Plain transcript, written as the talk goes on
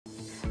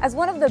As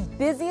one of the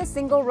busiest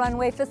single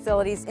runway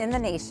facilities in the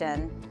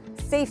nation,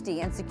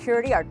 safety and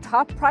security are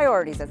top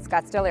priorities at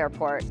Scottsdale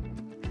Airport.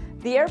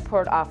 The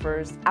airport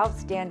offers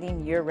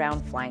outstanding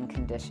year-round flying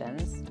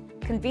conditions,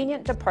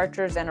 convenient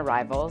departures and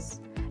arrivals,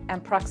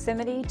 and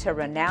proximity to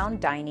renowned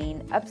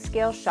dining,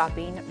 upscale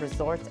shopping,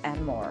 resorts,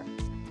 and more.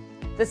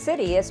 The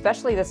city,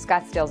 especially the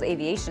Scottsdale's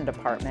aviation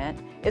department,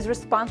 is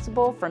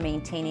responsible for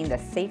maintaining the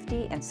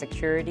safety and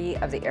security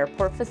of the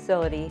airport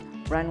facility,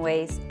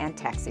 runways, and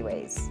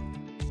taxiways.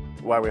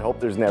 While we hope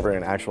there's never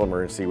an actual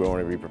emergency, we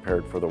want to be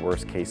prepared for the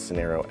worst case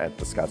scenario at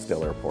the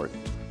Scottsdale Airport.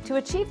 To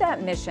achieve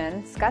that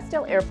mission,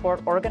 Scottsdale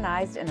Airport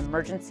organized an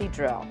emergency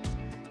drill.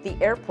 The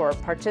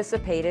airport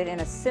participated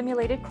in a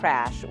simulated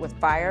crash with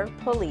fire,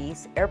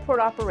 police, airport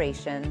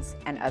operations,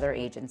 and other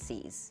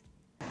agencies.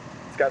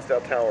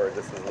 Scottsdale Tower,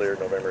 this is Lear,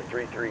 November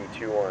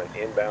 3321,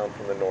 inbound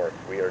from the north.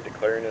 We are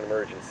declaring an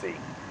emergency.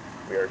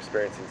 We are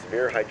experiencing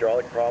severe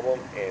hydraulic problem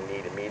and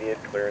need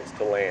immediate clearance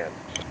to land.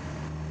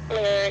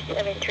 Lear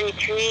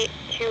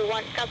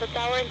 73321, Scottsdale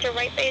Tower, into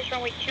right base,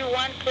 runway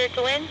 21, clear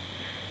to land.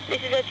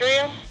 This is a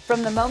drill.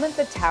 From the moment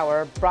the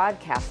tower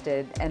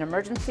broadcasted an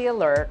emergency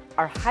alert,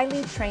 our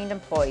highly trained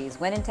employees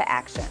went into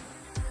action.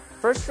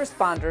 First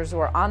responders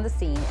were on the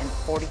scene in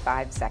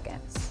 45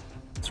 seconds.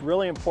 It's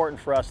really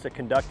important for us to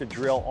conduct a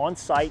drill on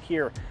site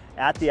here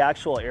at the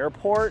actual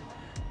airport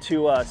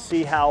to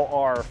see how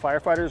our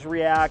firefighters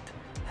react,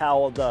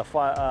 how the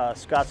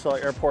Scottsdale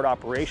Airport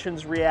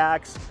operations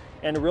reacts,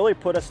 and to really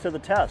put us to the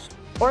test.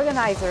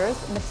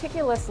 Organizers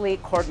meticulously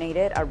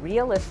coordinated a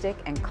realistic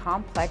and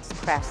complex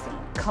crash scene,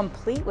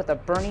 complete with a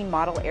burning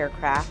model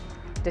aircraft,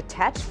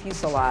 detached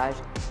fuselage,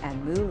 and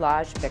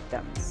moulage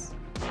victims.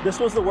 This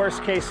was the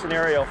worst case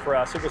scenario for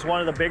us. It was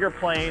one of the bigger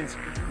planes,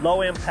 low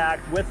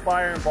impact, with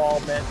fire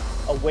involvement,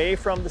 away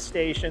from the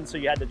station, so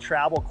you had to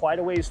travel quite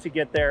a ways to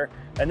get there.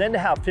 And then to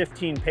have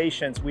 15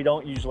 patients, we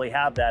don't usually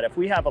have that. If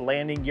we have a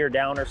landing gear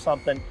down or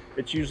something,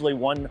 it's usually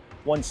one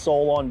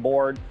soul on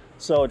board.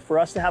 So for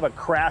us to have a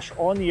crash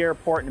on the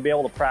airport and to be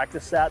able to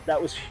practice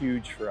that was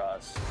huge for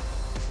us.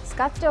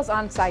 Scottsdale's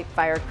on-site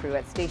fire crew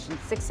at Station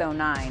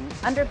 609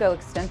 undergo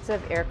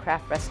extensive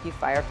aircraft rescue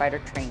firefighter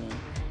training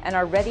and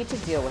are ready to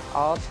deal with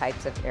all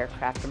types of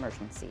aircraft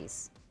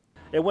emergencies.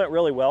 It went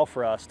really well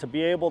for us to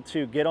be able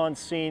to get on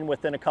scene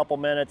within a couple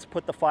minutes,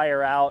 put the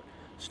fire out,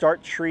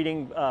 start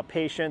treating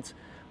patients.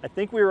 I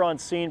think we were on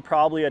scene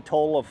probably a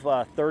total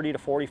of 30 to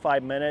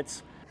 45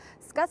 minutes.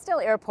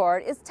 Scottsdale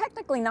Airport is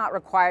technically not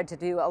required to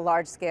do a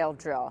large-scale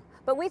drill,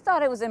 but we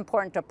thought it was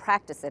important to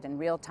practice it in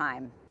real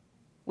time.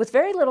 With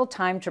very little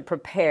time to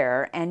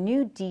prepare and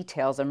new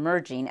details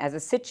emerging as the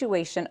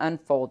situation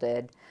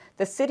unfolded,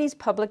 the city's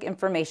public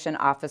information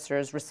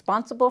officers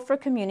responsible for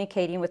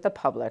communicating with the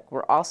public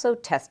were also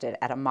tested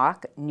at a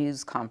mock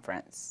news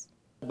conference.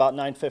 About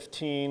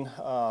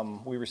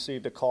 9:15, we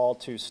received a call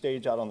to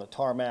stage out on the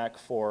tarmac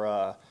for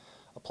a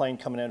plane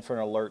coming in for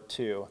an Alert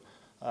 2.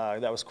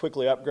 That was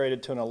quickly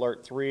upgraded to an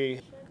Alert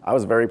 3. I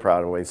was very proud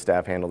of the way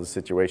staff handled the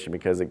situation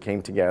because it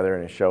came together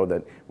and it showed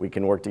that we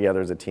can work together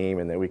as a team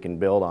and that we can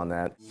build on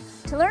that.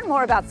 To learn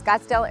more about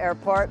Scottsdale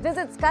Airport,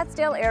 visit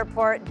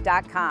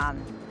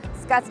scottsdaleairport.com.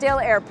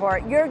 Scottsdale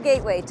Airport, your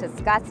gateway to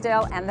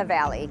Scottsdale and the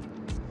Valley.